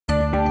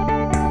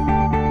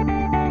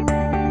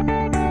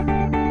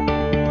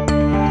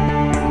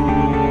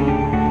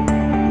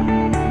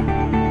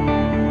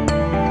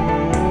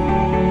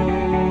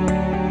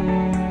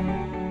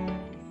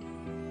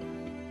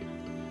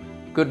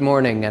Good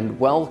morning and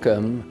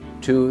welcome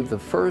to the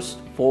first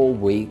full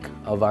week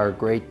of our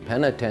great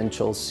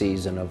penitential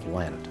season of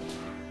Lent.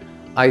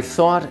 I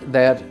thought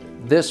that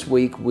this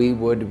week we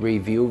would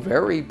review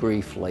very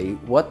briefly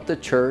what the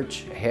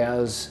Church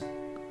has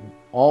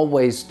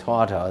always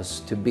taught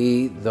us to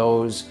be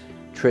those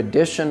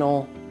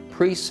traditional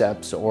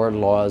precepts or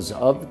laws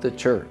of the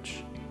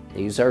Church.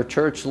 These are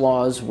church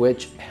laws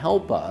which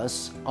help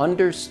us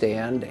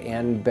understand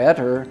and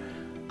better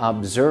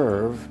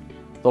observe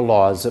the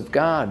laws of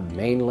God,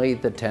 mainly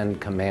the Ten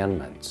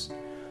Commandments.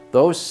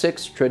 Those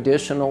 6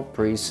 traditional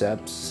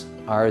precepts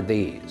are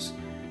these: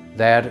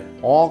 that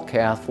all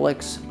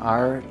Catholics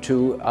are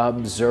to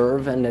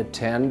observe and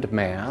attend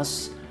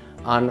Mass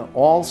on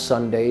all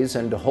Sundays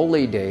and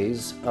holy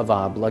days of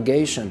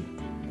obligation.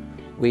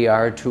 We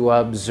are to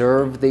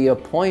observe the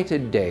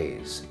appointed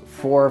days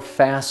for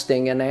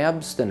fasting and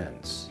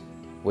abstinence.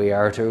 We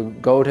are to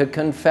go to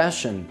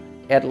confession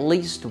at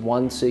least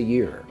once a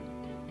year.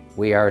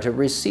 We are to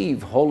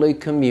receive Holy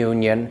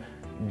Communion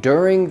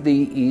during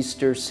the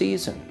Easter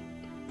season.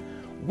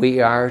 We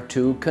are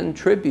to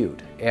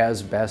contribute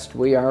as best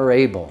we are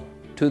able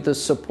to the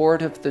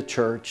support of the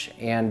Church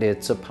and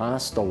its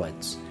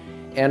apostolates.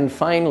 And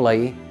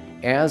finally,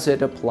 as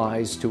it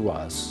applies to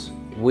us,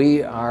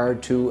 we are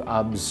to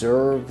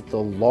observe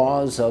the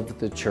laws of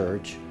the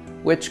Church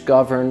which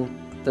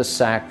govern the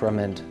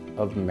sacrament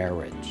of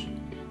marriage.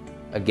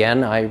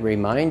 Again, I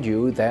remind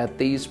you that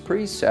these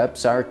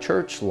precepts are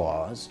church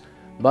laws,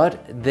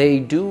 but they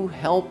do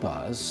help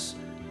us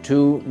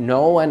to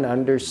know and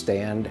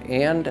understand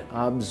and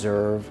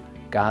observe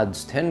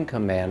God's 10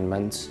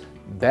 Commandments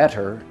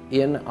better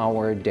in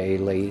our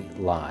daily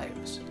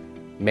lives.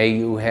 May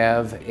you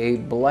have a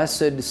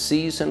blessed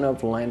season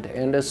of Lent,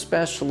 and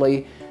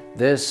especially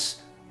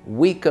this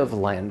week of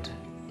Lent,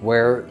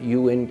 where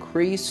you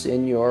increase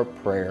in your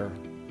prayer,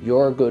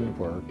 your good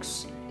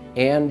works,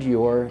 and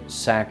your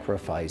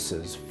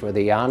sacrifices for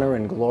the honor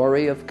and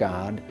glory of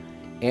God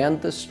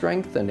and the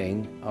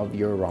strengthening of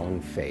your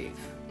own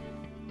faith.